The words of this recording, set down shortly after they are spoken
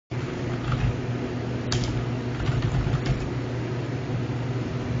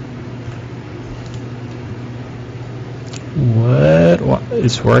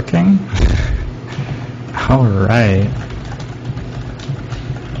is working. Alright.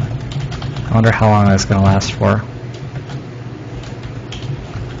 I wonder how long that's gonna last for.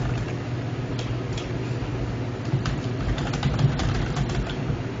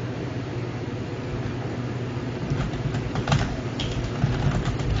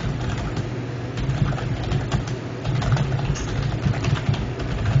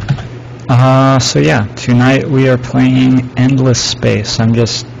 So yeah, tonight we are playing Endless Space. I'm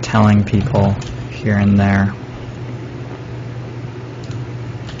just telling people here and there.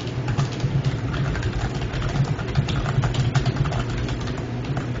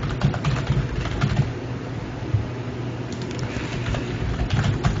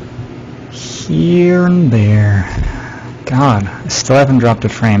 Here and there. God, I still haven't dropped a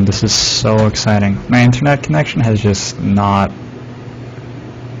frame. This is so exciting. My internet connection has just not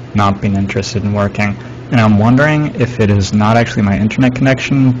been interested in working, and I'm wondering if it is not actually my internet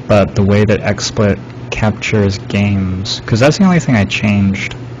connection, but the way that XSplit captures games, because that's the only thing I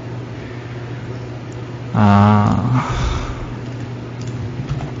changed.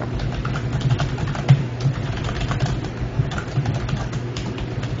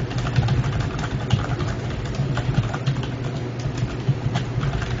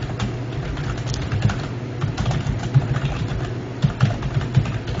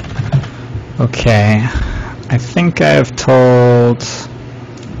 Okay, I think I've told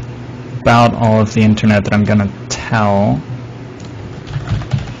about all of the internet that I'm gonna tell.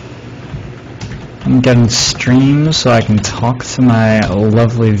 I'm getting streams so I can talk to my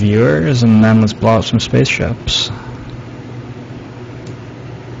lovely viewers, and then let's blow up some spaceships.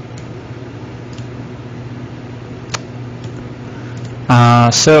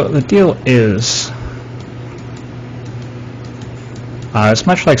 So the deal is, it's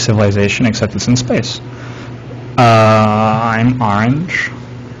much like Civilization, except it's in space. I'm Orange.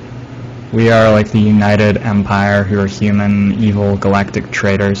 We are like the United Empire, who are human, evil, galactic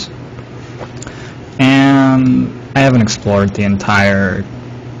traitors. And I haven't explored the entire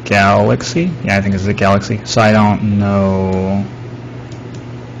galaxy. Yeah, I think it's a galaxy. So I don't know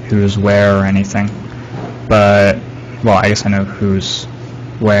who's where or anything. But, well, I guess I know who's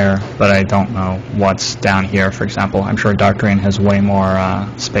where, but I don't know what's down here, for example. I'm sure Doctrine has way more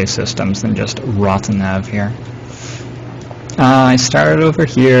space systems than just Rotanev here. I started over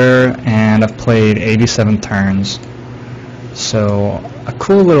here, and I've played 87 turns. So a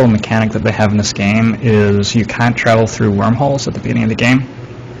cool little mechanic that they have in this game is you can't travel through wormholes at the beginning of the game.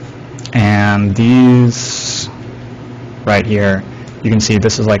 And these right here, you can see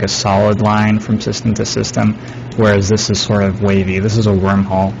this is like a solid line from system to system, whereas this is sort of wavy. This is a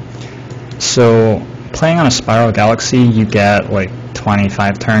wormhole. So playing on a spiral galaxy, you get like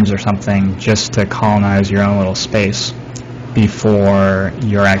 25 turns or something just to colonize your own little space before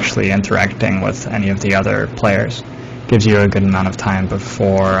you're actually interacting with any of the other players. Gives you a good amount of time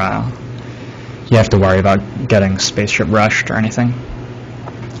before you have to worry about getting spaceship rushed or anything.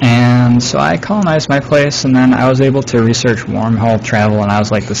 And so I colonized my place, and then I was able to research wormhole travel, and I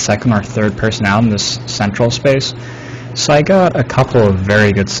was like the second or third person out in this central space. So I got a couple of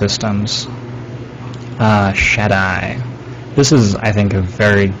very good systems. Shaddai. This is, I think, a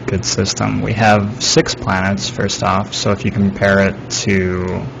very good system. We have 6 planets, first off, so if you compare it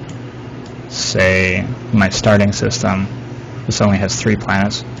to, say, my starting system, this only has 3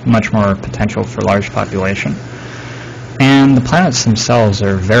 planets, much more potential for large population. And the planets themselves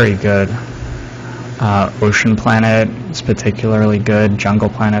are very good. Ocean Planet is particularly good, Jungle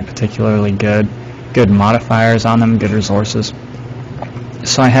Planet particularly good, good modifiers on them, good resources.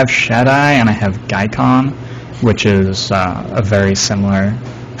 So I have Shaddai and I have Gaikon, which is a very similar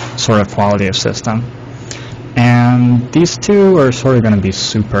sort of quality of system. And these two are sort of going to be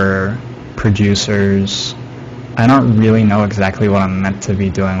super producers. I don't really know exactly what I'm meant to be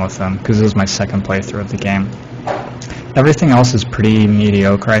doing with them, because this is my second playthrough of the game. Everything else is pretty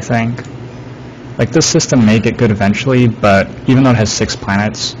mediocre, I think. Like, this system may get good eventually, but even though it has 6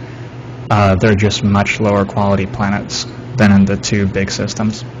 planets, they're just much lower quality planets than in the 2 big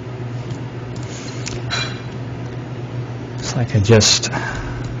systems. It's like I just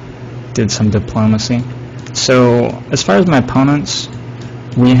did some diplomacy. So, as far as my opponents,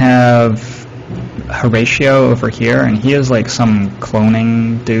 we have Horatio over here, and he is like some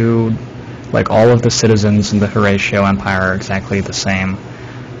cloning dude. Like, all of the citizens in the Horatio Empire are exactly the same.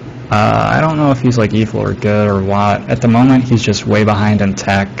 I don't know if he's like evil or good or what. At the moment, he's just way behind in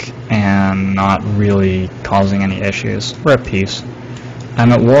tech and not really causing any issues. We're at peace.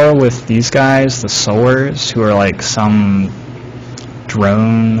 I'm at war with these guys, the Solars, who are like some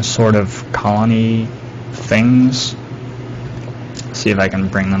drone sort of colony things. See if I can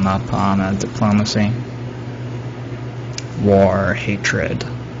bring them up on diplomacy. War, hatred.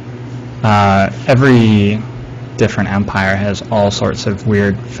 Every different empire has all sorts of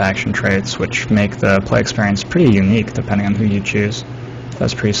weird faction traits which make the play experience pretty unique depending on who you choose.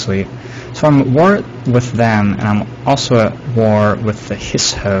 That's pretty sweet. So I'm at war with them, and I'm also at war with the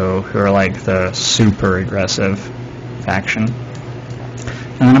Hisho, who are like the super aggressive faction.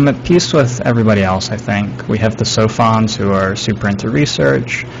 And then I'm at peace with everybody else, I think. We have the Sophons, who are super into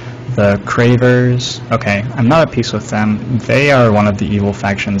research. The Cravers. Okay, I'm not at peace with them. They are one of the evil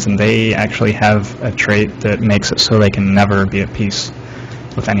factions, and they actually have a trait that makes it so they can never be at peace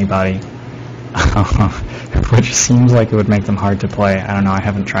with anybody. Which seems like it would make them hard to play. I don't know, I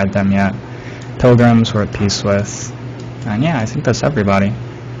haven't tried them yet. Pilgrims we're at peace with. And yeah, I think that's everybody.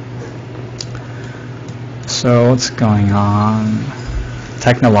 So what's going on?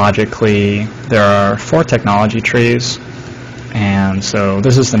 Technologically, there are 4 technology trees. And so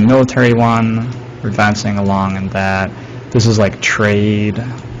this is the military one. We're advancing along in that. This is like trade.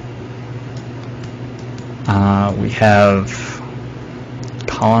 We have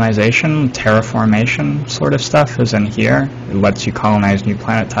colonization, terraformation sort of stuff is in here. It lets you colonize new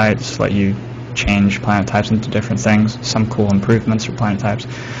planet types, let you change planet types into different things, some cool improvements for planet types.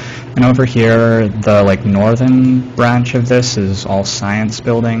 And over here, the like northern branch of this is all science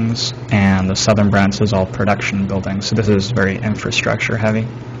buildings, and the southern branch is all production buildings. So this is very infrastructure heavy.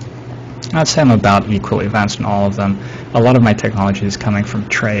 I'd say I'm about equally advanced in all of them. A lot of my technology is coming from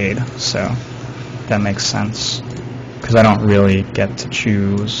trade, so that makes sense. Because I don't really get to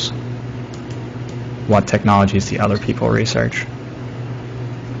choose what technologies the other people research.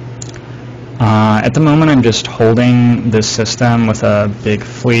 At the moment I'm just holding this system with a big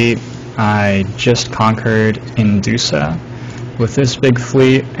fleet. I just conquered Indusa with this big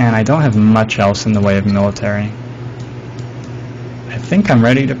fleet, and I don't have much else in the way of military. I think I'm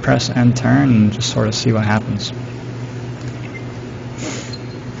ready to press end turn and just sort of see what happens.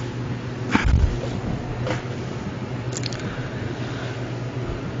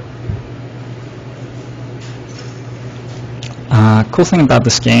 Cool thing about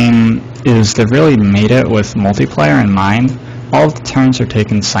this game is they've really made it with multiplayer in mind. All of the turns are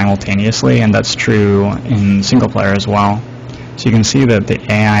taken simultaneously, and that's true in single player as well. So you can see that the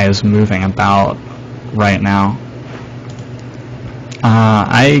AI is moving about right now.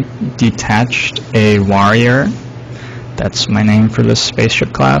 I detached a warrior, that's my name for this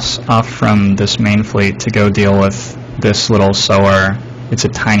spaceship class, off from this main fleet to go deal with this little sower. It's a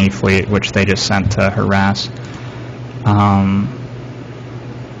tiny fleet which they just sent to harass.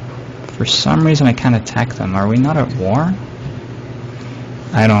 For some reason I can't attack them. Are we not at war?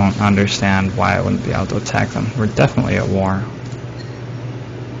 I don't understand why I wouldn't be able to attack them. We're definitely at war.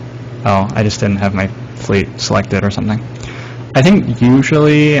 Oh, I just didn't have my fleet selected or something. I think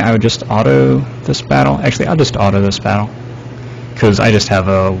usually I would just auto this battle. Actually, I'll just auto this battle, because I just have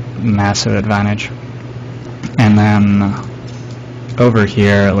a massive advantage. And then over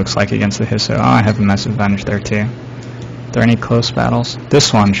here, it looks like against the Hisho, oh, I have a massive advantage there too. Are there any close battles?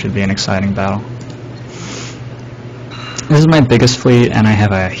 This one should be an exciting battle. This is my biggest fleet, and I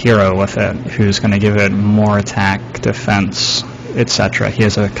have a hero with it who's going to give it more attack, defense, etc. He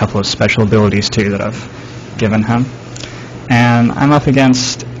has a couple of special abilities too that I've given him. And I'm up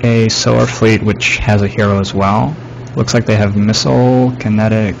against a solar fleet which has a hero as well. Looks like they have missile,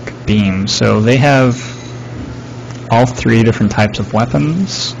 kinetic, beam. So they have all 3 different types of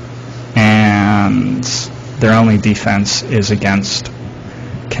weapons, and their only defense is against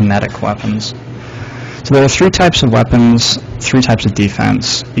kinetic weapons. So there are 3 types of weapons, 3 types of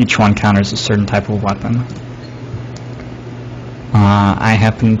defense. Each one counters a certain type of weapon. I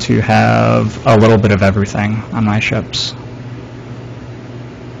happen to have a little bit of everything on my ships.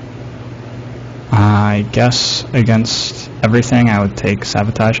 I guess against everything I would take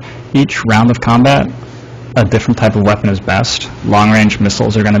sabotage. Each round of combat, a different type of weapon is best. Long-range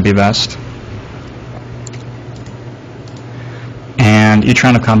missiles are going to be best. And each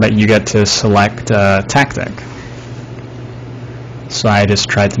round of combat you get to select a tactic. So I just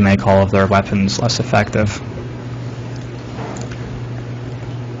tried to make all of their weapons less effective.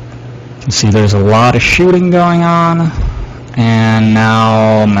 You can see there's a lot of shooting going on, and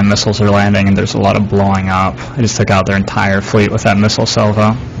now my missiles are landing and there's a lot of blowing up. I just took out their entire fleet with that missile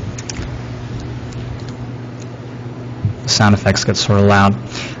salvo. The sound effects get sort of loud.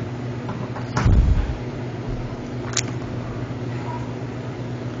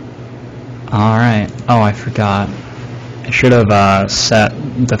 Alright, oh, I forgot. I should have set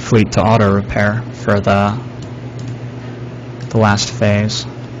the fleet to auto repair for the last phase.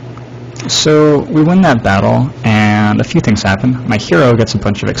 So we win that battle, and a few things happen. My hero gets a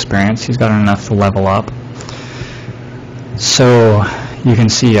bunch of experience. He's got enough to level up. So you can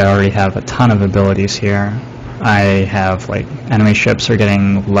see I already have a ton of abilities here. I have, like, enemy ships are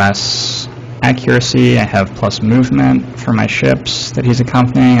getting less accuracy. I have plus movement for my ships that he's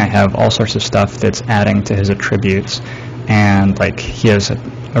accompanying. I have all sorts of stuff that's adding to his attributes. And, like, he has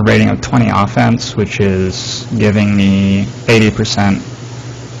a rating of 20 offense, which is giving me 80%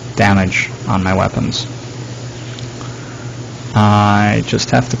 damage on my weapons. I just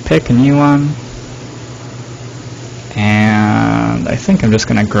have to pick a new one, and I think I'm just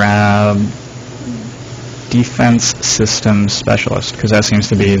going to grab Defense Systems Specialist, because that seems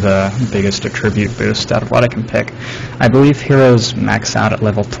to be the biggest attribute boost out of what I can pick. I believe heroes max out at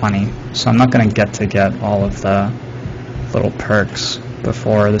level 20, so I'm not going to get all of the little perks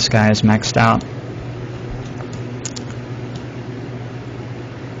before this guy is maxed out.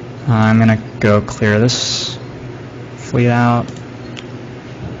 I'm going to go clear this fleet out.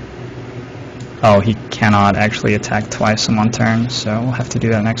 Oh, he cannot actually attack twice in one turn, so we'll have to do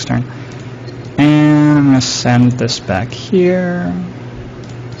that next turn. And I'm going to send this back here,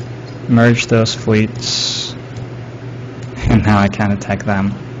 merge those fleets, and now I can't attack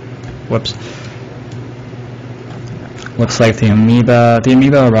them. Whoops. Looks like the amoeba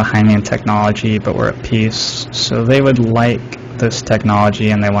are behind me in technology, but we're at peace, so they would like this technology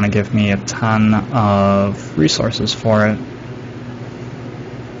and they want to give me a ton of resources for it.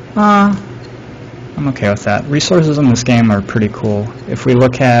 I'm okay with that. Resources in this game are pretty cool. If we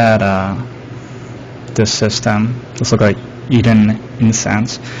look at this system, this looks like Eden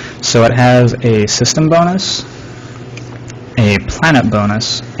Incense. So it has a system bonus, a planet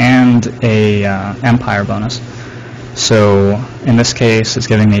bonus, and a empire bonus. So in this case, it's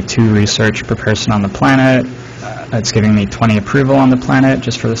giving me 2 research per person on the planet. It's giving me 20 approval on the planet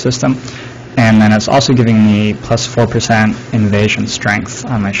just for the system. And then it's also giving me plus 4% invasion strength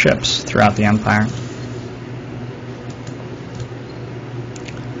on my ships throughout the empire.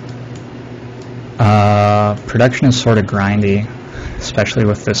 Production is sort of grindy, especially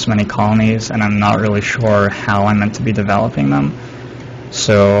with this many colonies, and I'm not really sure how I'm meant to be developing them.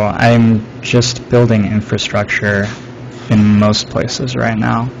 So I'm just building infrastructure in most places right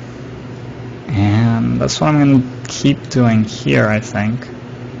now. And that's what I'm going to keep doing here, I think.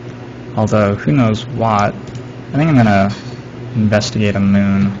 Although, who knows what. I think I'm going to investigate a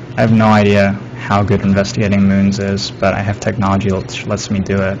moon. I have no idea how good investigating moons is, but I have technology that lets me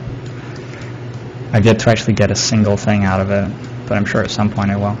do it. I've yet to actually get a single thing out of it, but I'm sure at some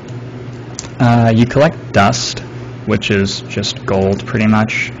point I will. You collect dust, which is just gold, pretty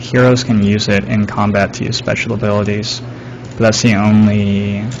much. Heroes can use it in combat to use special abilities, but that's the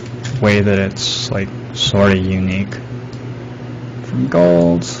only way that it's, like, sort of unique. From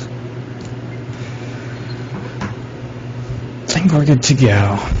gold, I think we're good to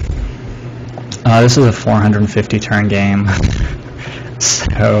go. This is a 450 turn game,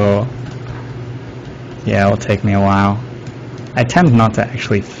 so yeah, it'll take me a while. I tend not to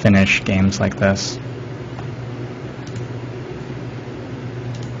actually finish games like this.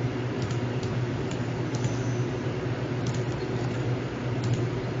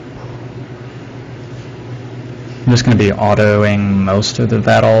 I'm just going to be autoing most of the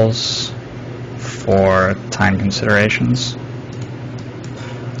battles for time considerations.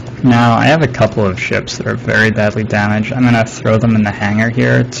 Now, I have a couple of ships that are very badly damaged. I'm going to throw them in the hangar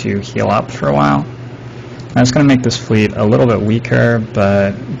here to heal up for a while. That's going to make this fleet a little bit weaker,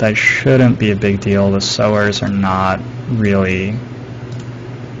 but that shouldn't be a big deal. The sowers are not really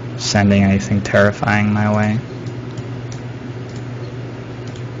sending anything terrifying my way.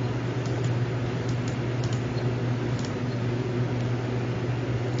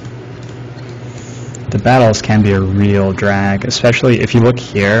 The battles can be a real drag, especially if you look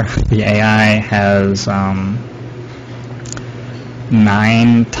here. The AI has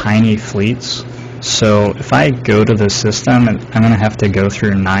 9 tiny fleets. So if I go to this system, I'm going to have to go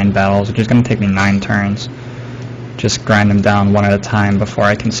through 9 battles, which is going to take me 9 turns. Just grind them down one at a time before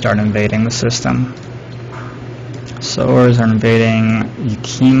I can start invading the system. Sowers are invading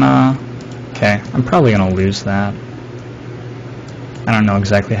Yakima. Okay, I'm probably going to lose that. I don't know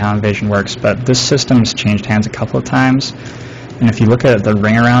exactly how invasion works, but this system has changed hands a couple of times. And if you look at the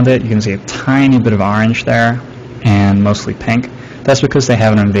ring around it, you can see a tiny bit of orange there, and mostly pink. That's because they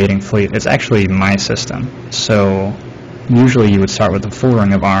have an invading fleet. It's actually my system. So usually you would start with a full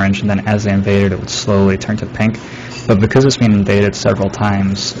ring of orange, and then as they invaded, it would slowly turn to pink. But because it's been invaded several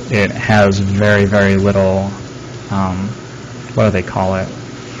times, it has very, very little, what do they call it?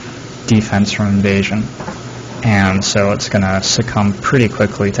 Defense from invasion. and so it's going to succumb pretty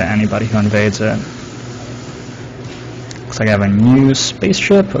quickly to anybody who invades it. Looks like I have a new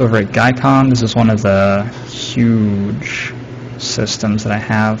spaceship over at Gaikon. This is one of the huge systems that I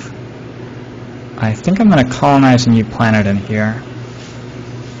have. I think I'm going to colonize a new planet in here.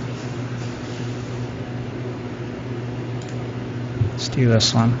 Let's do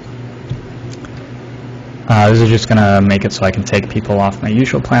this one. This is just going to make it so I can take people off my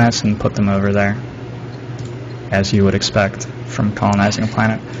usual planets and put them over there, as you would expect from colonizing a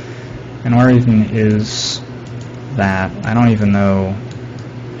planet. And where even is that? I don't even know.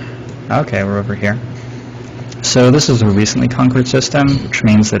 Okay, we're over here. So this is a recently conquered system, which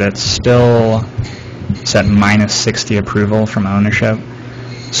means that it's still set minus 60 approval from ownership.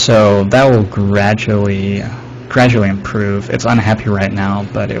 So that will gradually improve. It's unhappy right now,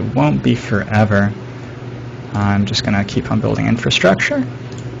 but it won't be forever. I'm just going to keep on building infrastructure.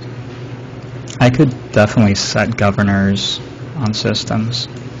 I could definitely set governors on systems.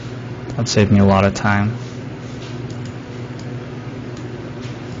 That'd save me a lot of time.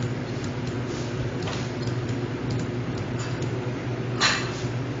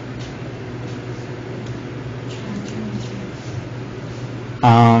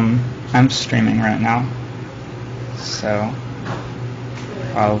 I'm streaming right now, so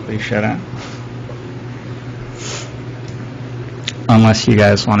probably shouldn't. Unless you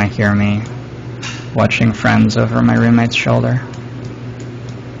guys want to hear me watching Friends over my roommate's shoulder.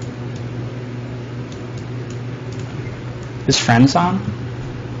 Is Friends on?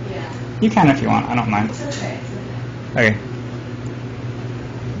 Yeah. You can if you want, I don't mind. It's okay. It's okay. Okay.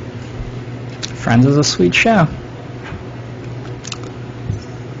 Friends is a sweet show.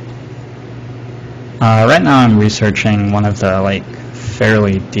 Right now I'm researching one of the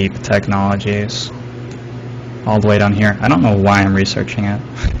fairly deep technologies all the way down here. I don't know why I'm researching it.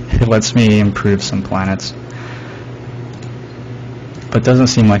 It lets me improve some planets, but doesn't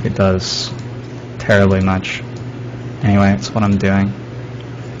seem like it does terribly much. Anyway, it's what I'm doing.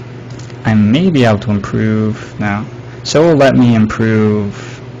 I may be able to improve now. So it will let me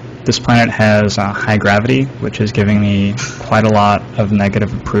improve. This planet has high gravity, which is giving me quite a lot of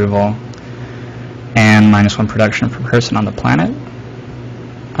negative approval, and -1 production per person on the planet.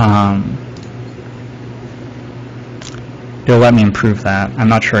 It'll let me improve that. I'm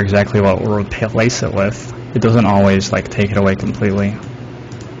not sure exactly what we'll replace it with. It doesn't always take it away completely.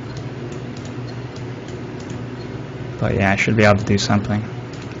 But yeah, I should be able to do something.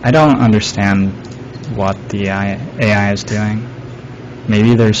 I don't understand what the AI is doing.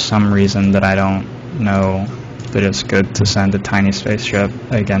 Maybe there's some reason that I don't know that it's good to send a tiny spaceship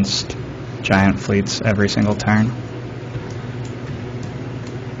against giant fleets every single turn.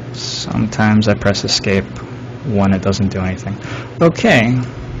 Sometimes I press escape when it doesn't do anything. Okay.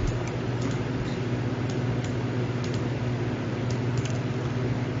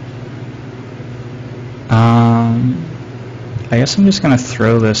 I guess I'm just going to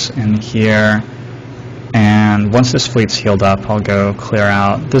throw this in here, and once this fleet's healed up, I'll go clear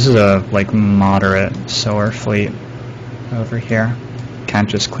out. This is a moderate solar fleet over here. Can't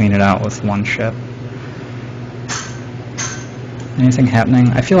just clean it out with one ship. Anything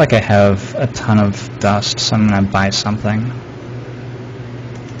happening? I feel like I have a ton of dust, so I'm going to buy something.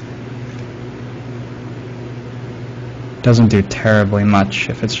 Doesn't do terribly much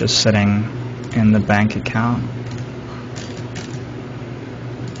if it's just sitting in the bank account.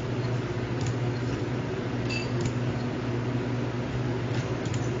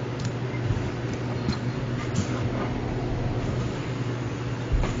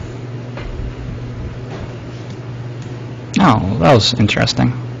 Oh, that was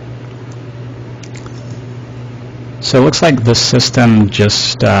interesting. So it looks like the system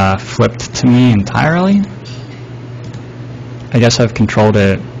just flipped to me entirely. I guess I've controlled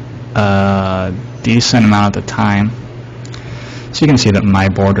it a decent amount of the time. So you can see that my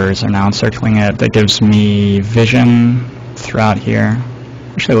borders are now encircling it. That gives me vision throughout here.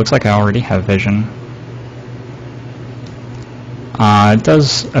 Actually, it looks like I already have vision. It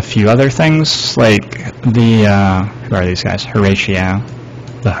does a few other things, like the, who are these guys? Horatio.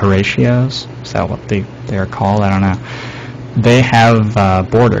 The Horatios? Is that what they are called? I don't know. They have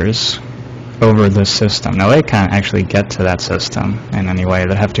borders over this system. Now they can't actually get to that system in any way.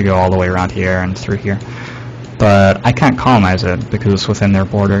 They have to go all the way around here and through here. But I can't colonize it because it's within their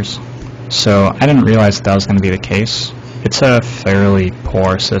borders. So I didn't realize that was going to be the case. It's a fairly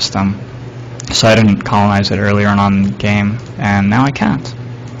poor system. So I didn't colonize it earlier on in the game, and now I can't.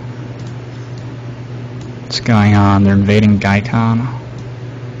 What's going on? They're invading Gaikon?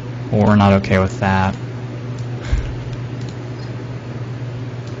 Well, we're not okay with that.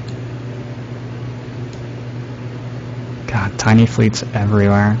 God, tiny fleets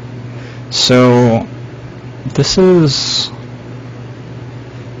everywhere. So this is...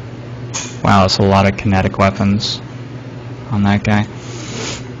 Wow, that's a lot of kinetic weapons on that guy.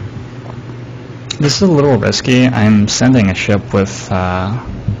 This is a little risky. I'm sending a ship with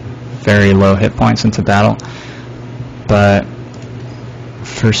very low hit points into battle, but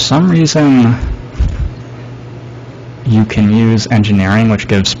for some reason you can use engineering, which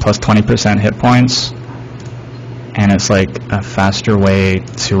gives plus 20% hit points, and it's like a faster way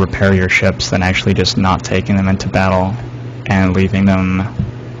to repair your ships than actually just not taking them into battle and leaving them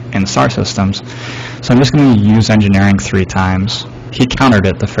in star systems. So I'm just going to use engineering 3 times. He countered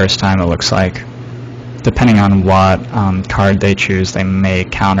it the first time, it looks like. Depending on what card they choose, they may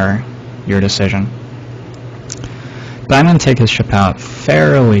counter your decision. But I'm going to take his ship out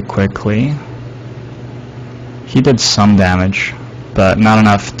fairly quickly. He did some damage, but not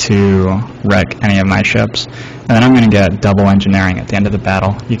enough to wreck any of my ships. And then I'm going to get double engineering at the end of the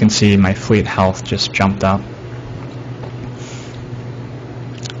battle. You can see my fleet health just jumped up.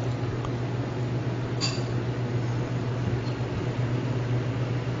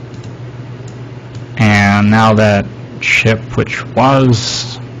 And now that ship, which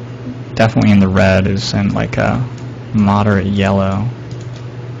was definitely in the red, is in like a moderate yellow.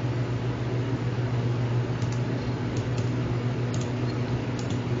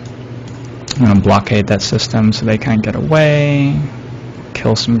 I'm going to blockade that system so they can't get away.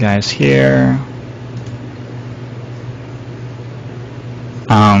 Kill some guys here.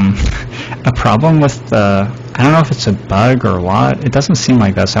 A problem with the... I don't know if it's a bug or what. It doesn't seem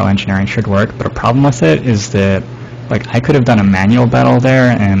like that's how engineering should work, but a problem with it is that like I could have done a manual battle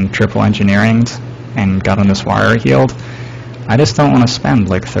there and triple engineeringed and gotten this warrior healed. I just don't want to spend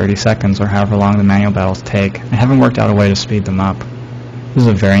like 30 seconds or however long the manual battles take. I haven't worked out a way to speed them up. This is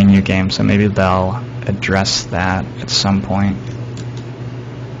a very new game, so maybe they'll address that at some point.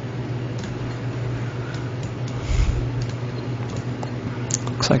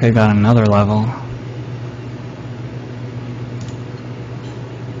 Looks like I got another level.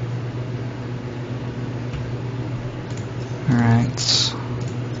 Alright.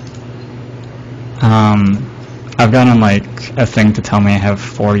 I've gotten like a thing to tell me I have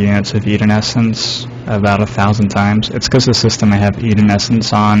 4 units of Eden Essence about 1,000 times. It's because the system I have Eden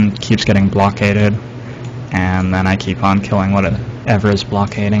Essence on keeps getting blockaded, and then I keep on killing whatever is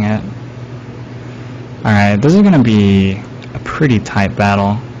blockading it. Alright, this is going to be a pretty tight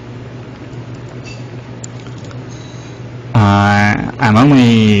battle. I'm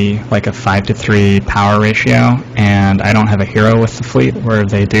only like a 5-to-3 power ratio, and I don't have a hero with the fleet where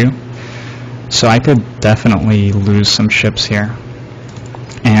they do. So I could definitely lose some ships here.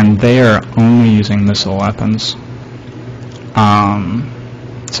 And they are only using missile weapons.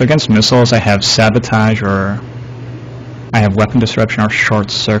 So against missiles I have sabotage, or I have weapon disruption or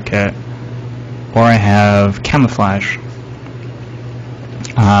short circuit, or I have camouflage.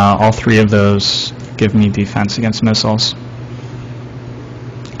 All 3 of those give me defense against missiles.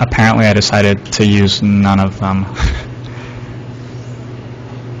 Apparently I decided to use none of them.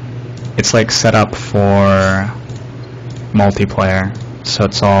 It's like set up for multiplayer, so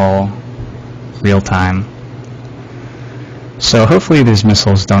it's all real time. So hopefully these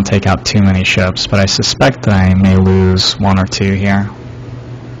missiles don't take out too many ships, but I suspect that I may lose 1 or 2 here.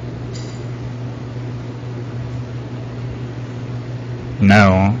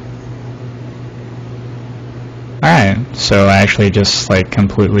 No. Alright, so I actually just like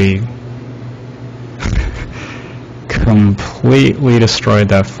completely destroyed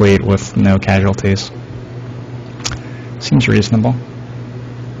that fleet with no casualties. Seems reasonable.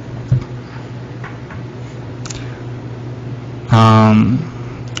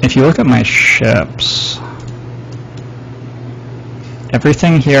 If you look at my ships,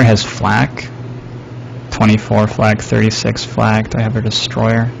 everything here has flak. 24 flag, 36 flag. Do I have a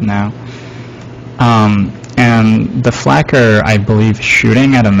destroyer? No. And the flak are, I believe,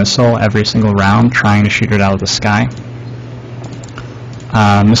 shooting at a missile every single round, trying to shoot it out of the sky.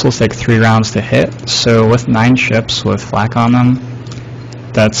 Missiles take 3 rounds to hit, so with 9 ships with flak on them,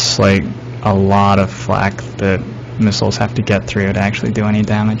 that's like a lot of flak that missiles have to get through to actually do any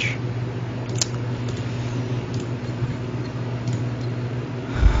damage.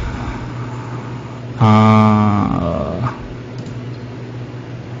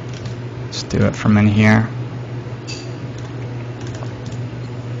 Let's do it from in here.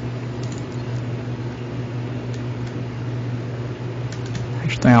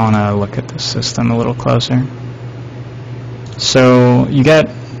 Actually, I want to look at the system a little closer. So you get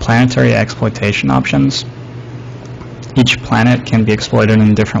planetary exploitation options. each planet can be exploited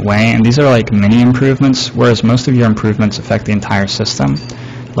in a different way, and these are like mini improvements, whereas most of your improvements affect the entire system.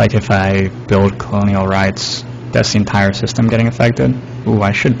 Like if I build colonial rights, that's the entire system getting affected. Ooh,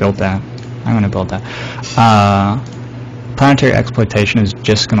 I should build that. I'm going to build that. Planetary exploitation is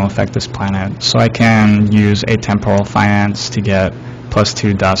just going to affect this planet, so I can use atemporal finance to get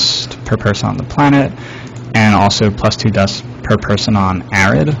 +2 dust per person on the planet, and also +2 dust per person on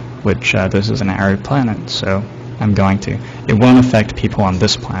arid, which this is an arid planet, so I'm going to. It won't affect people on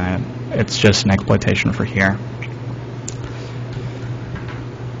this planet. It's just an exploitation for here.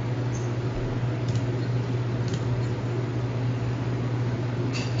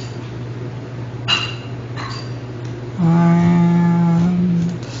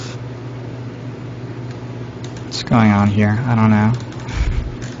 What's going on here? I don't know.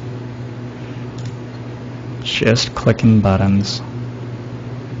 Just clicking buttons.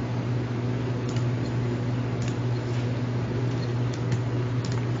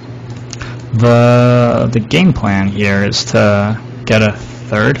 The game plan here is to get a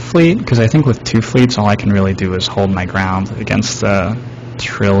third fleet, because I think with 2 fleets all I can really do is hold my ground against the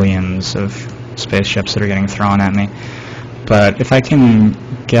trillions of spaceships that are getting thrown at me. But if I can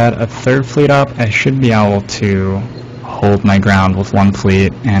get a 3rd fleet up, I should be able to hold my ground with 1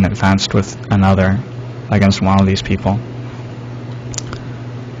 fleet and advanced with another against one of these people.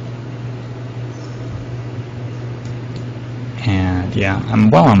 And yeah, I'm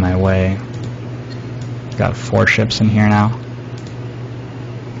well on my way. Got 4 ships in here now.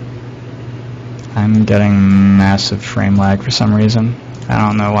 I'm getting massive frame lag for some reason. I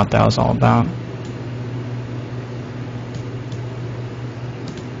don't know what that was all about.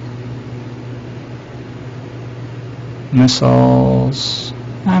 Missiles.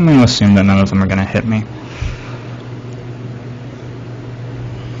 I'm going to assume that none of them are going to hit me.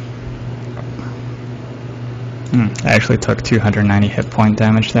 I actually took 290 hit point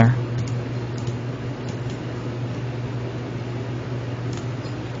damage there.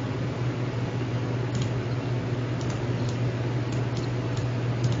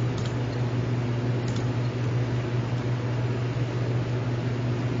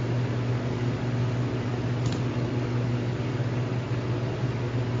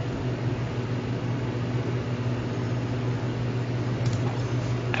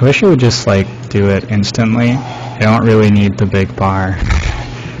 I wish it would just like do it instantly. I don't really need the big bar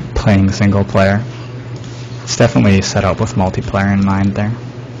playing single player. It's definitely set up with multiplayer in mind there.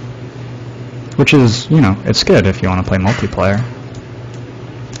 Which is, you know, it's good if you want to play multiplayer.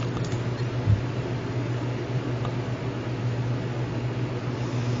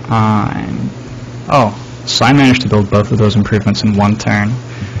 Oh, so I managed to build both of those improvements in 1 turn.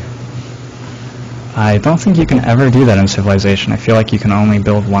 I don't think you can ever do that in Civilization. I feel like you can only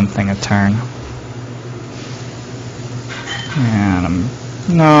build 1 thing a turn. And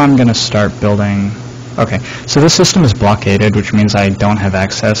I'm going to start building... Okay, so this system is blockaded, which means I don't have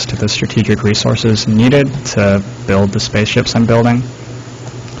access to the strategic resources needed to build the spaceships I'm building.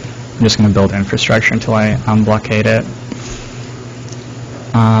 I'm just going to build infrastructure until I unblockade it.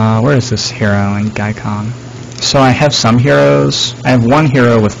 Where is this hero in Gaikon? So I have some heroes. I have 1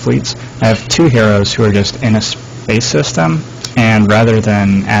 hero with fleets. I have 2 heroes who are just in a space system, and rather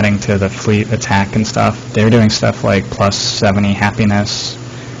than adding to the fleet attack and stuff, they're doing stuff like plus 70 happiness,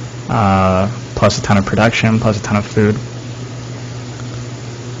 plus a ton of production, plus a ton of food.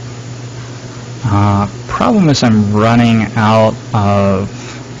 Problem is I'm running out of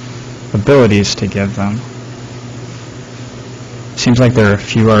abilities to give them. Seems like there are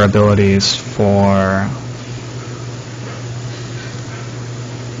fewer abilities for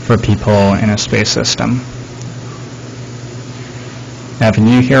people in a space system. I have a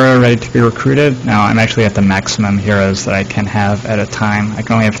new hero ready to be recruited. Now I'm actually at the maximum heroes that I can have at a time. I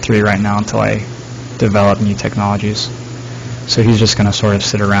can only have 3 right now until I develop new technologies. So he's just going to sort of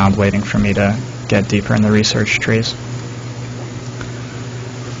sit around waiting for me to get deeper in the research trees.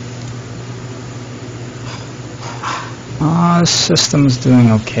 The system's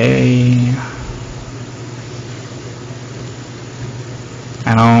doing okay.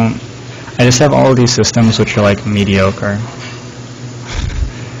 I just have all of these systems which are like mediocre.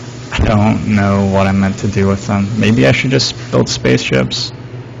 I don't know what I'm meant to do with them. Maybe I should just build spaceships.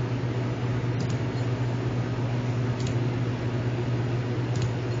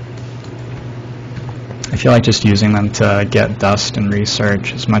 I feel like just using them to get dust and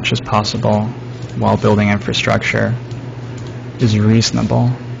research as much as possible while building infrastructure is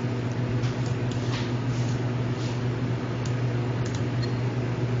reasonable.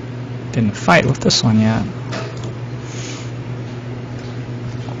 Didn't fight with this one yet.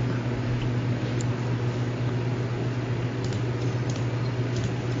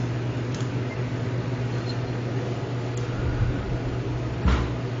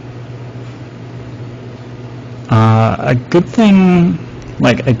 A good thing,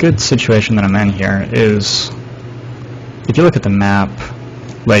 like a good situation that I'm in here is, if you look at the map,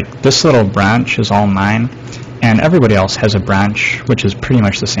 like this little branch is all mine, and everybody else has a branch which is pretty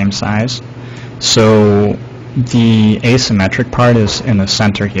much the same size. So the asymmetric part is in the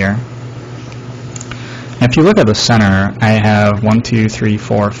center here. And if you look at the center, I have 1, 2, 3,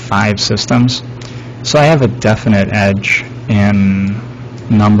 4, 5 systems. So I have a definite edge in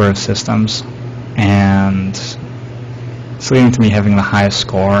number of systems, and it's leading to me having the highest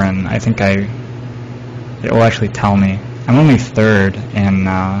score, and I think it will actually tell me. I'm only 3rd in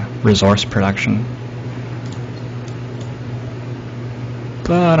resource production,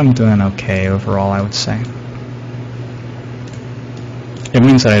 but I'm doing okay overall, I would say. It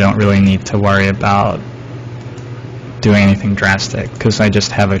means that I don't really need to worry about doing anything drastic, because I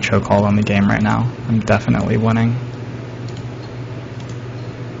just have a chokehold on the game right now. I'm definitely winning.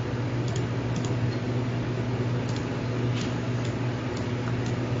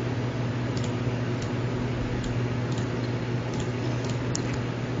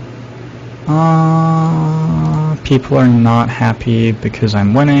 People are not happy because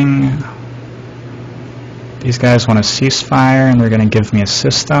I'm winning. These guys want a ceasefire and they're going to give me a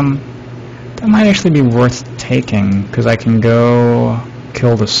system. That might actually be worth taking, because I can go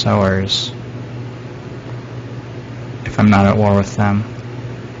kill the sowers if I'm not at war with them.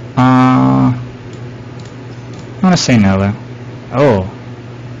 I'm going to say no though. Oh,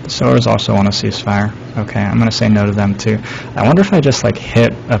 the sowers also want a ceasefire. Okay, I'm going to say no to them too. I wonder if I just like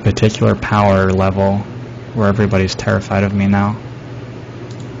hit a particular power level where everybody's terrified of me now.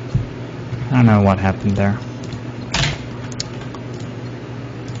 I don't know what happened there.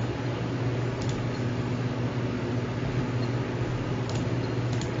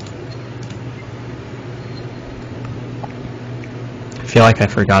 I feel like I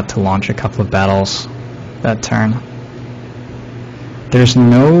forgot to launch a couple of battles that turn. There's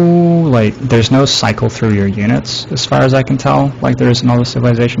no cycle through your units, as far as I can tell, like there is in all the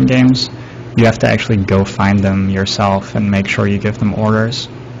Civilization games. You have to actually go find them yourself and make sure you give them orders.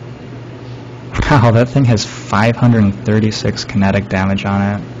 Wow, that thing has 536 kinetic damage on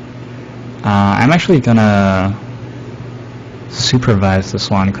it. I'm actually gonna supervise this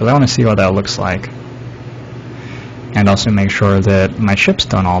one, because I want to see what that looks like. And also make sure that my ships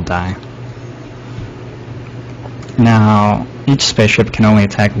don't all die. Now, each spaceship can only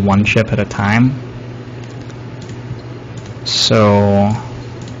attack one ship at a time. So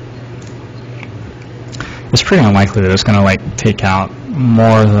it's pretty unlikely that it's going to like take out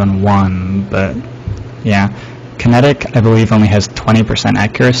more than one, but yeah. Kinetic, I believe, only has 20%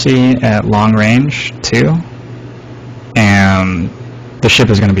 accuracy at long range too, and the ship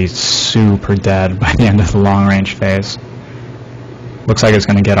is going to be super dead by the end of the long range phase. Looks like it's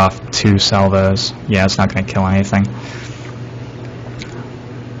going to get off 2 salvos. Yeah, it's not going to kill anything.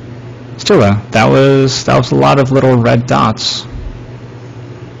 Still though, that was a lot of little red dots.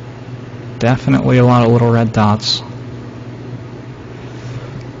 Definitely a lot of little red dots.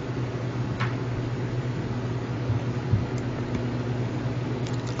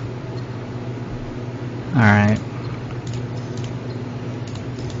 Alright.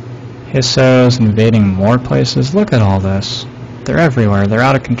 Hissos invading more places. Look at all this. They're everywhere. They're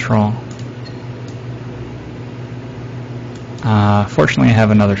out of control. Fortunately I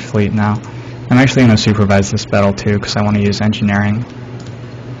have another fleet now. I'm actually going to supervise this battle too, because I want to use engineering.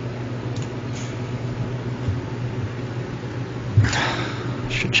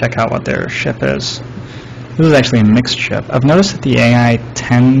 Should check out what their ship is. This is actually a mixed ship. I've noticed that the AI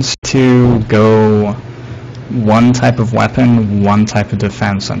tends to go one type of weapon, one type of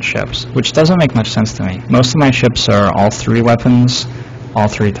defense on ships, which doesn't make much sense to me. Most of my ships are all 3 weapons, all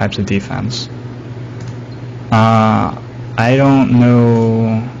 3 types of defense. I don't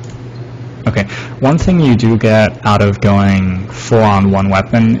know. Okay, one thing you do get out of going full on one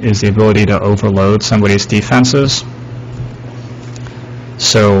weapon is the ability to overload somebody's defenses.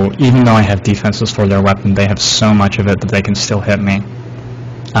 So even though I have defenses for their weapon, they have so much of it that they can still hit me.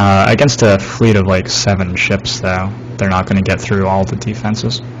 Against a fleet of like 7 ships though, they're not going to get through all the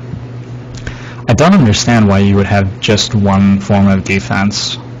defenses. I don't understand why you would have just one form of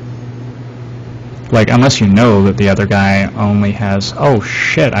defense. Like, unless you know that the other guy only has... Oh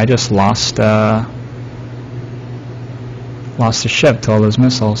shit, I just lost a ship to all those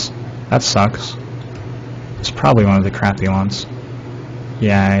missiles. That sucks. It's probably one of the crappy ones.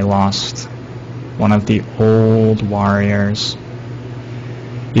 Yeah, I lost one of the old warriors.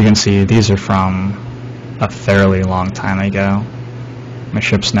 You can see these are from a fairly long time ago. My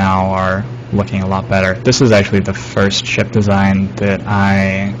ships now are looking a lot better. This is actually the first ship design that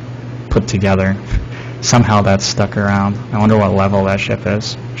I put together. Somehow that's stuck around. I wonder what level that ship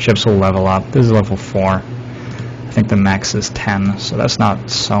is. Ships will level up. This is level 4. I think the max is 10, so that's not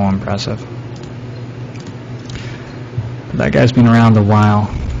so impressive. But that guy's been around a while.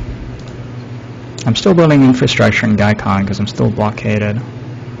 I'm still building infrastructure in Gaikon because I'm still blockaded.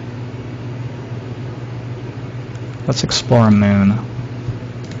 Let's explore a moon.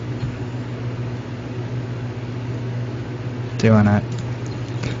 Doing it.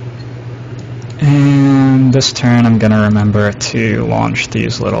 And this turn I'm gonna remember to launch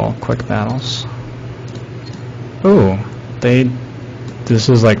these little quick battles. Ooh, this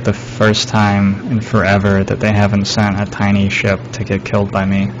is like the first time in forever that they haven't sent a tiny ship to get killed by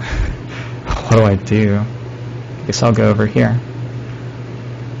me. What do I do? I guess I'll go over here.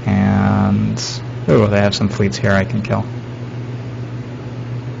 And ooh, they have some fleets here I can kill.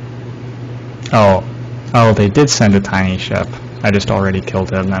 Oh, they did send a tiny ship. I just already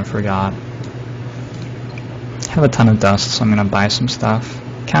killed it and then forgot. I have a ton of dust, so I'm gonna buy some stuff.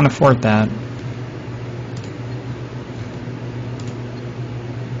 Can't afford that.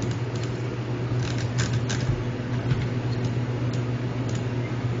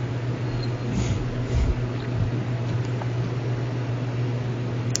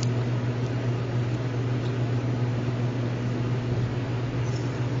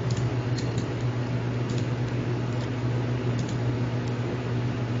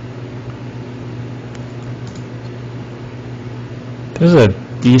 There's a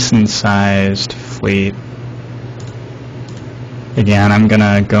decent-sized fleet. Again, I'm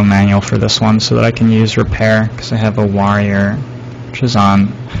gonna go manual for this one so that I can use repair, because I have a warrior, which is on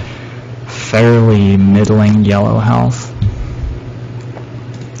fairly middling yellow health.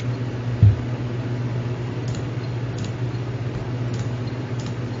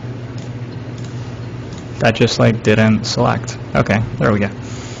 That just like didn't select. Okay, there we go.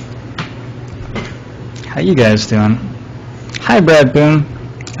 How you guys doing? Hi, Brad Boom.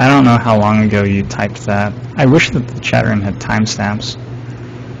 I don't know how long ago you typed that. I wish that the chat room had timestamps.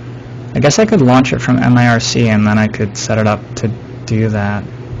 I guess I could launch it from MIRC and then I could set it up to do that.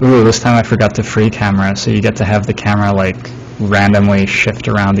 Ooh, this time I forgot the free camera, so you get to have the camera like randomly shift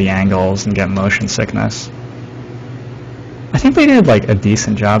around the angles and get motion sickness. I think they did like a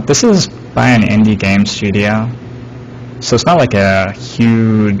decent job. This is by an indie game studio, so it's not like a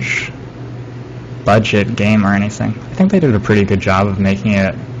huge budget game or anything. I think they did a pretty good job of making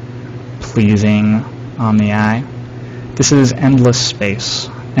it pleasing on the eye. This is Endless Space,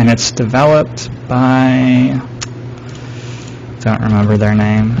 and it's developed by... don't remember their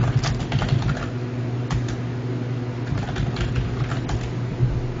name.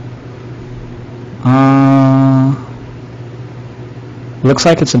 Looks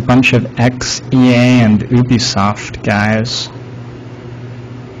like it's a bunch of ex-EA and Ubisoft guys.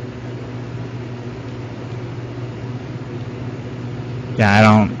 Yeah, I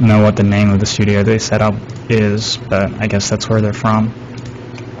don't know what the name of the studio they set up is, but I guess that's where they're from.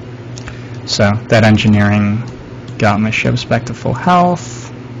 So, that engineering got my ships back to full health.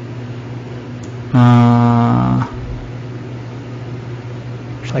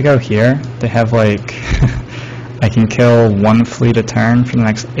 Should I go here? They have like... I can kill one fleet a turn for the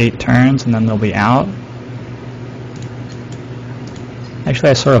next 8 turns, and then they'll be out.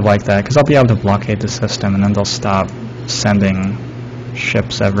 Actually, I sort of like that, because I'll be able to blockade the system, and then they'll stop sending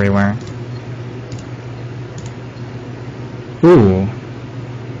ships everywhere. Ooh.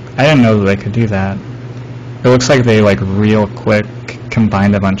 I didn't know that they could do that. It looks like they, like, real quick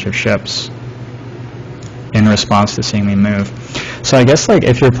combined a bunch of ships in response to seeing me move. So I guess, like,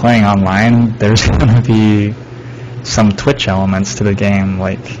 if you're playing online, there's gonna be some Twitch elements to the game.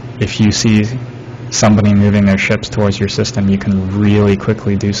 Like, if you see somebody moving their ships towards your system, you can really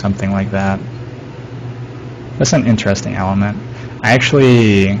quickly do something like that. That's an interesting element. I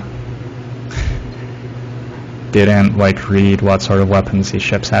actually didn't like read what sort of weapons these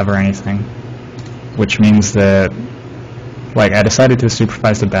ships have or anything, which means that like I decided to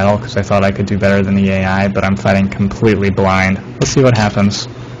supervise the battle because I thought I could do better than the AI, but I'm fighting completely blind. Let's see what happens.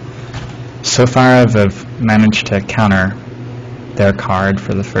 So far I've managed to counter their card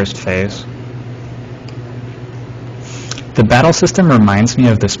for the first phase. The battle system reminds me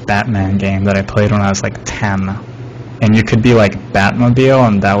of this Batman game that I played when I was like 10. And you could be like Batmobile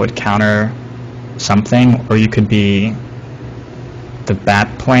and that would counter something, or you could be the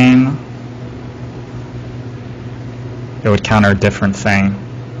Batplane. It would counter a different thing.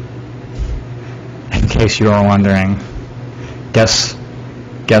 In case you were wondering. Guess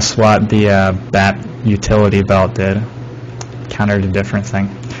what the Bat utility belt did? Countered a different thing.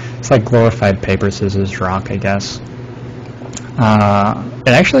 It's like glorified paper, scissors, rock, I guess. It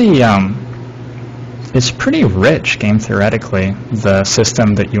actually it's pretty rich game theoretically, the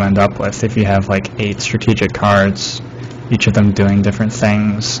system that you end up with if you have like 8 strategic cards, each of them doing different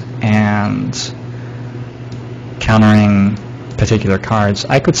things and countering particular cards.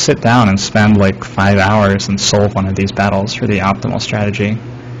 I could sit down and spend like 5 hours and solve one of these battles for the optimal strategy,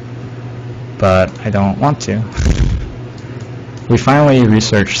 but I don't want to. We finally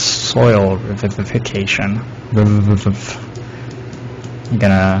researched soil revivification. I'm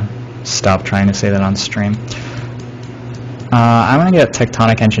gonna stop trying to say that on stream. I'm gonna get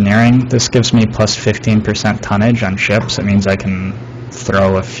tectonic engineering. This gives me plus 15% tonnage on ships. It means I can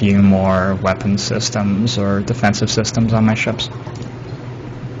throw a few more weapon systems or defensive systems on my ships.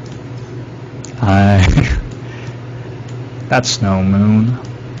 That's no moon.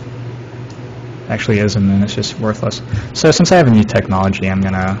 Actually is a moon, it's just worthless. So since I have a new technology, I'm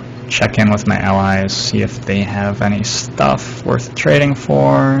gonna check in with my allies, see if they have any stuff worth trading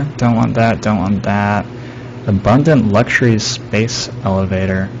for. Don't want that, don't want that. Abundant luxury space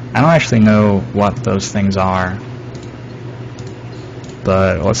elevator. I don't actually know what those things are,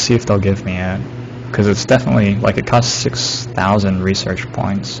 but let's see if they'll give me it, because it's definitely, like, it costs 6,000 research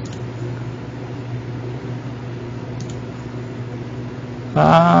points.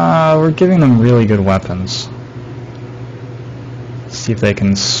 We're giving them really good weapons. See if they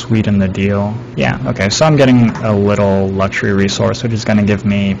can sweeten the deal. Yeah, okay, so I'm getting a little luxury resource, which is going to give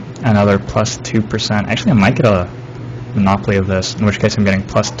me another plus 2%. Actually, I might get a monopoly of this, in which case I'm getting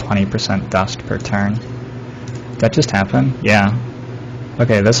plus 20% dust per turn. Did that just happen? Yeah.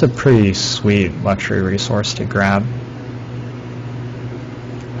 Okay, that's a pretty sweet luxury resource to grab.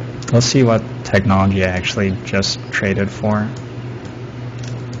 Let's see what technology I actually just traded for.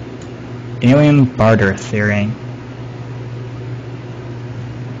 Alien barter theory.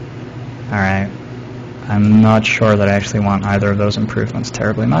 Alright. I'm not sure that I actually want either of those improvements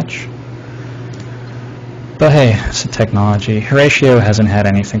terribly much. But hey, it's a technology. Horatio hasn't had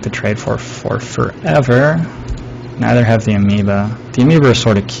anything to trade for forever. Neither have the amoeba. The amoeba are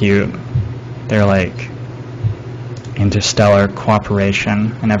sort of cute. They're like interstellar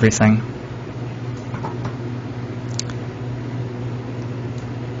cooperation and everything.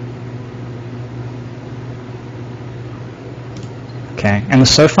 Okay, and the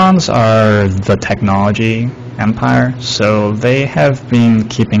Sophons are the technology empire, so they have been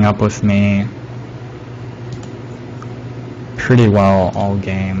keeping up with me pretty well all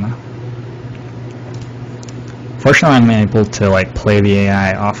game. Fortunately, I'm able to like play the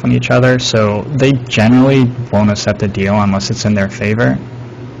AI off on each other, so they generally won't accept a deal unless it's in their favor.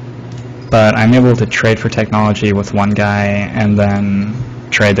 But I'm able to trade for technology with one guy and then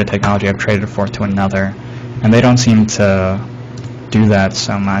trade the technology I've traded for to another, and they don't seem to do that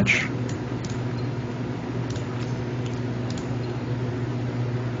so much.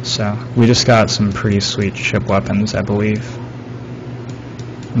 So we just got some pretty sweet ship weapons, I believe.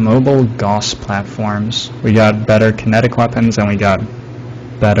 Mobile Gauss platforms. We got better kinetic weapons and we got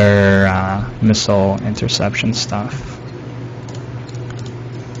better missile interception stuff.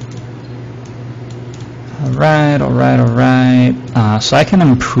 Alright. So I can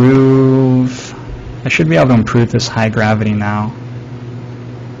improve. I should be able to improve this high gravity now.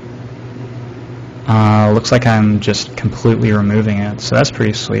 Looks like I'm just completely removing it, so that's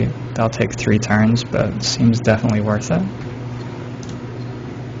pretty sweet. That'll take 3 turns, but it seems definitely worth it.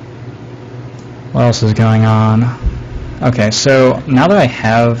 What else is going on? Okay, so now that I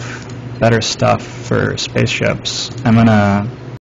have better stuff for spaceships, I'm gonna